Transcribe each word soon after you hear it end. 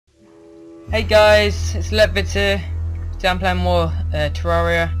Hey guys, it's Letvit here. Today I'm playing more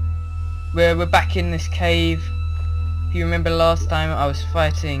Terraria. We're back in this cave. If you remember last time, I was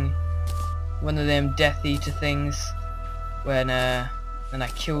fighting one of them Death Eater things when I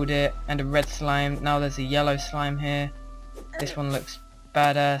killed it, and a red slime. Now there's a yellow slime here. This one looks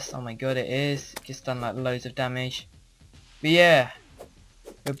badass. Oh my god, it is. Just done like loads of damage. But yeah,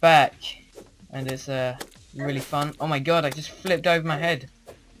 we're back, and it's really fun. Oh my god, I just flipped over my head.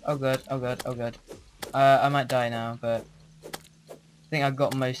 Oh god, oh god, oh god. I might die now, but I think I've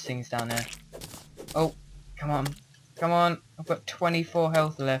got most things down there. Oh, come on. Come on. I've got 24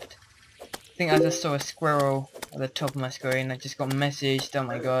 health left. I think I just saw a squirrel at the top of my screen. I just got messaged. Oh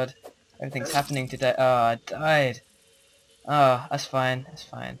my god. Everything's happening today. Oh, I died. Oh, that's fine. That's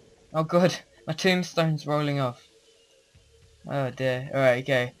fine. Oh god. My tombstone's rolling off. Oh dear. Alright,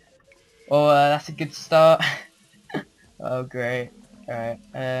 okay. Well, that's a good start. Oh, great.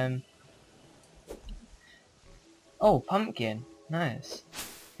 Alright, oh, pumpkin. Nice.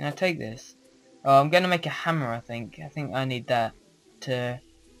 Can I take this? Oh, I'm gonna make a hammer, I think. I think I need that to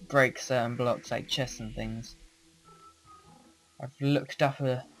break certain blocks like chests and things. I've looked up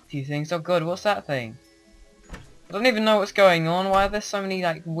a few things. Oh god, what's that thing? I don't even know what's going on. Why are there so many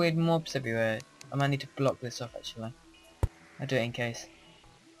like weird mobs everywhere? I might need to block this off actually. I'll do it in case.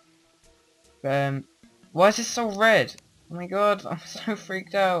 Why is this so red? Oh my god, I'm so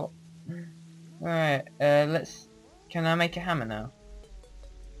freaked out. Alright, can I make a hammer now?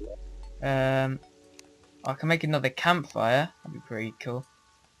 I can make another campfire. That'd be pretty cool.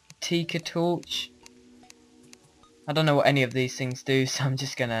 Tika torch. I don't know what any of these things do, so I'm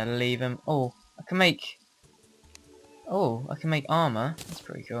just gonna leave them. Oh, I can make armor. That's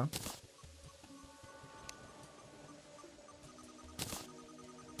pretty cool.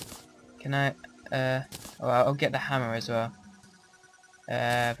 Can I, I'll get the hammer as well.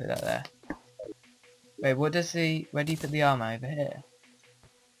 Put that there. Wait, where do you put the armor? Over here?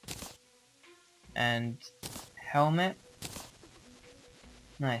 And helmet?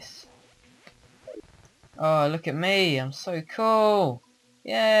 Nice. Oh, look at me, I'm so cool!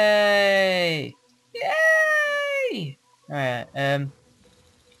 Yay! Yay! Alright,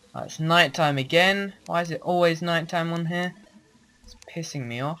 it's nighttime again. Why is it always nighttime on here? It's pissing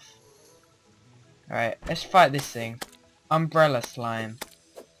me off. Alright, let's fight this thing. Umbrella slime.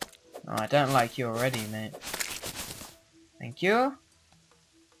 Oh, I don't like you already, mate. Thank you.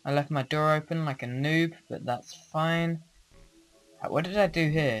 I left my door open like a noob, but that's fine. What did I do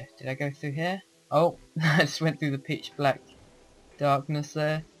here? Did I go through here? Oh, I just went through the pitch black darkness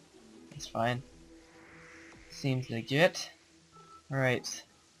there. That's fine. Seems legit. Alright.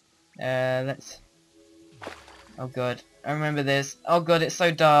 Let's... Oh god. I remember this. Oh god, it's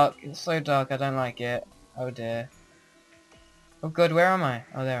so dark. It's so dark, I don't like it. Oh dear. Oh god, where am I?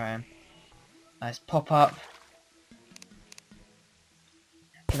 Oh, there I am. Nice, pop up.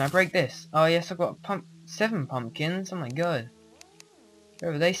 Can I break this? Oh yes, I've got 7 pumpkins. Oh my god.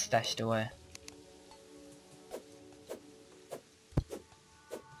 Where were they stashed away?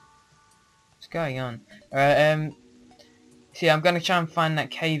 What's going on? Alright, see, I'm gonna try and find that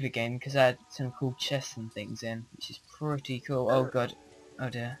cave again because I had some cool chests and things in, which is pretty cool. Oh god. Oh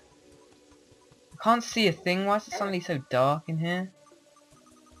dear. I can't see a thing. Why is it suddenly so dark in here?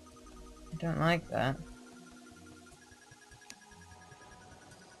 I don't like that.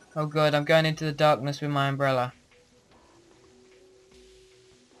 Oh god, I'm going into the darkness with my umbrella.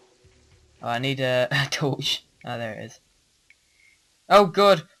 Oh, I need a torch. Oh, there it is. Oh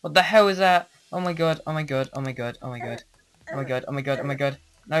god, what the hell is that? Oh my god, oh my god, oh my god, oh my god. Oh my god, oh my god, oh my god.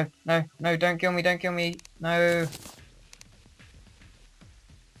 No, no, no, don't kill me, don't kill me. No.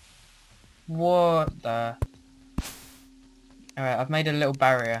 What the... Alright, I've made a little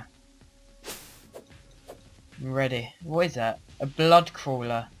barrier. I'm ready. What is that? A blood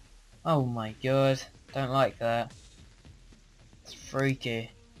crawler. Oh my god. Don't like that. It's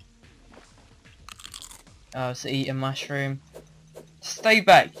freaky. Oh, it's eat a mushroom. Stay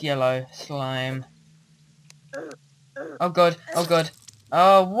back, yellow slime. Oh god, oh god.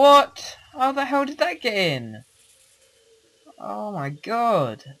 Oh, what? How the hell did that get in? Oh my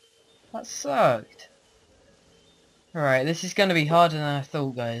god. That sucked. Alright, this is going to be harder than I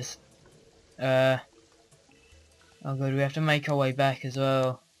thought, guys. Oh god, we have to make our way back as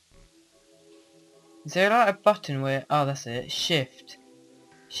well. Is there like a button where... Oh, that's it. Shift.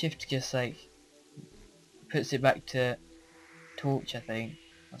 Shift just like... puts it back to torch, I think.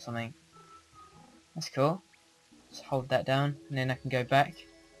 Or something. That's cool. Just hold that down and then I can go back.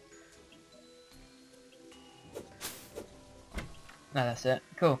 No, that's it.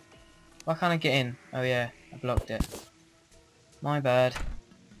 Cool. Why can't I get in? Oh yeah, I blocked it. My bad.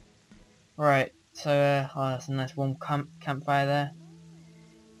 Right, so oh, that's a nice warm campfire there.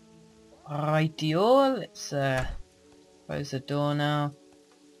 Rightio, let's close the door now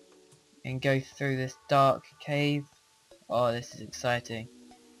and go through this dark cave. Oh, this is exciting.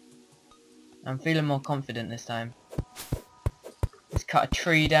 I'm feeling more confident this time. Let's cut a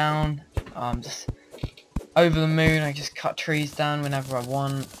tree down. Oh, I'm just over the moon. I just cut trees down whenever I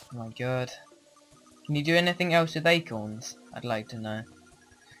want. Oh my god. Can you do anything else with acorns? I'd like to know.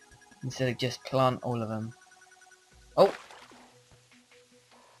 Instead of just plant all of them. Oh!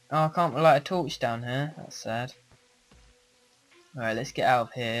 Oh, I can't light a torch down here. That's sad. Alright, let's get out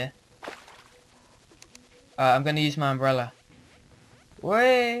of here. I'm going to use my umbrella.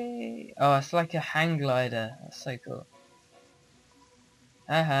 Way! Oh, it's like a hang glider. That's so cool.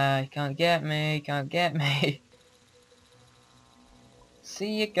 Haha, you can't get me, can't get me.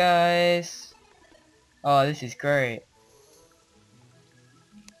 See you guys. Oh, this is great.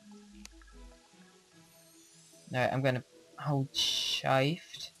 No, I'm going to hold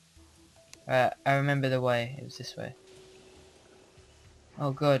shift. I remember the way. It was this way.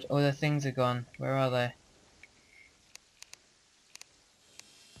 Oh god, all the things are gone. Where are they?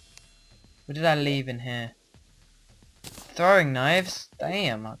 What did I leave in here? Throwing knives?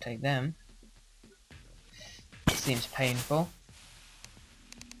 Damn, I'll take them. Seems painful.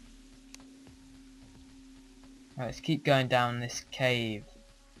 Right, let's keep going down this cave.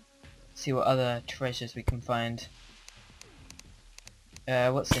 See what other treasures we can find.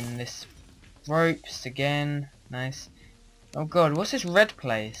 What's in this? Ropes again. Nice. Oh god, what's this red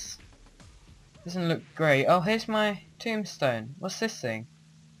place? Doesn't look great. Oh, here's my tombstone. What's this thing?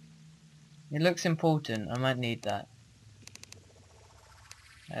 It looks important. I might need that.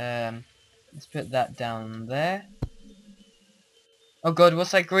 Let's put that down there. Oh god,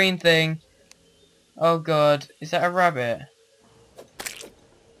 what's that green thing? Oh god, is that a rabbit?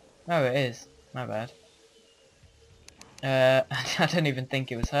 Oh, it is. My bad. I don't even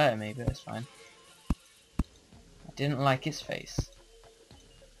think it was hurting me, but it's fine. I didn't like its face.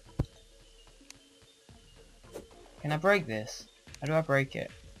 Can I break this? How do I break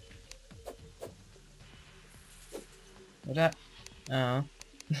it? Would I? Oh.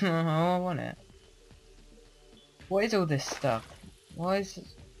 Oh, I want it. What is all this stuff? Why is it?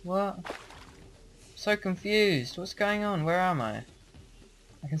 What? I'm so confused. What's going on? Where am I?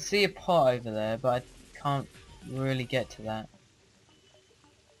 I can see a pot over there, but I can't really get to that.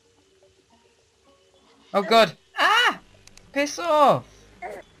 Oh god! Ah! Piss off!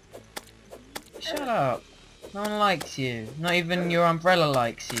 Shut up. No one likes you. Not even your umbrella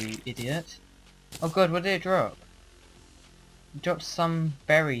likes you, idiot. Oh god, what did it drop? It dropped some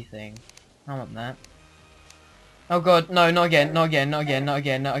berry thing. I want that. Oh god, no, not again, not again, not again, not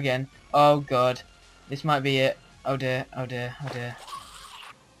again, not again. Oh god. This might be it. Oh dear, oh dear, oh dear.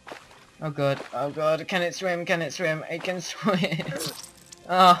 Oh god, can it swim, can it swim? It can swim.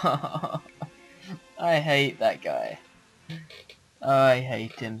 Oh, I hate that guy. I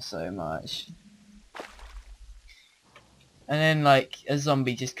hate him so much. And then like a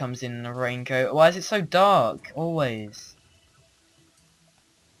zombie just comes in a raincoat. Why is it so dark? Always.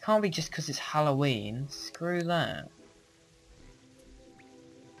 Can't be just because it's Halloween. Screw that.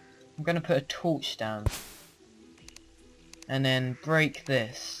 I'm gonna put a torch down. And then break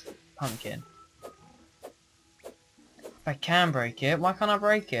this pumpkin. If I can break it, why can't I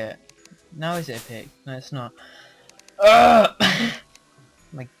break it? Now is it a pig? No, it's not. Ugh! Oh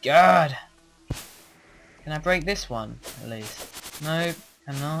my god! Can I break this one, at least? No,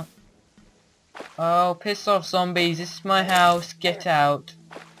 cannot. Oh, piss off zombies, this is my house, get out.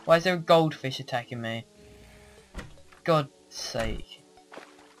 Why is there a goldfish attacking me? God's sake.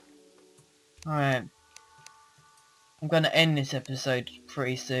 Alright. I'm gonna end this episode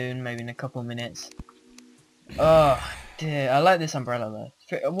pretty soon, maybe in a couple minutes. Oh dear, I like this umbrella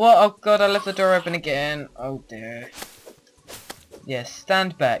though. What? Oh god, I left the door open again. Oh dear. Yes,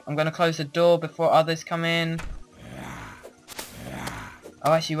 stand back. I'm gonna close the door before others come in.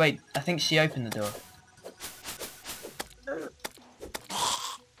 Oh actually wait, I think she opened the door.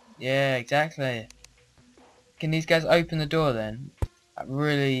 Yeah, exactly. Can these guys open the door then? That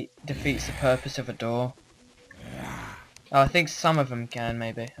really defeats the purpose of a door. Oh, I think some of them can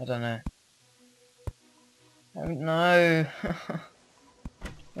maybe. I don't know. Oh no.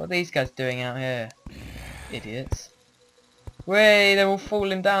 What are these guys doing out here? Idiots. Way, they're all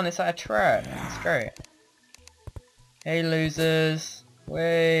falling down. It's like a trap. That's great. Hey losers.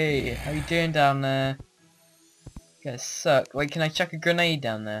 Way, how you doing down there? You guys suck. Wait, can I chuck a grenade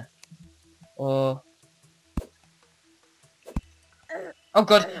down there? Or... Oh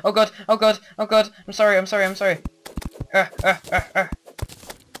god, oh god, oh god, oh god. I'm sorry, I'm sorry, I'm sorry.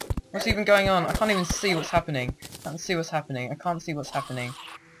 What's even going on? I can't even see what's happening. I can't see what's happening. I can't see what's happening.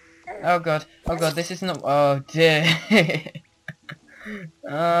 Oh god. Oh god, this is not... Oh dear.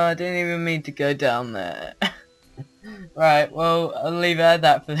 Oh, I didn't even mean to go down there. Right, well, I'll leave it at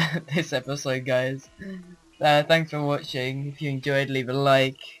that for this episode, guys. Thanks for watching. If you enjoyed, leave a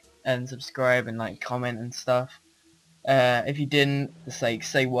like and subscribe and like comment and stuff. If you didn't, just like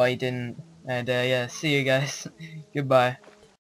say why you didn't. And yeah, see you guys. Goodbye.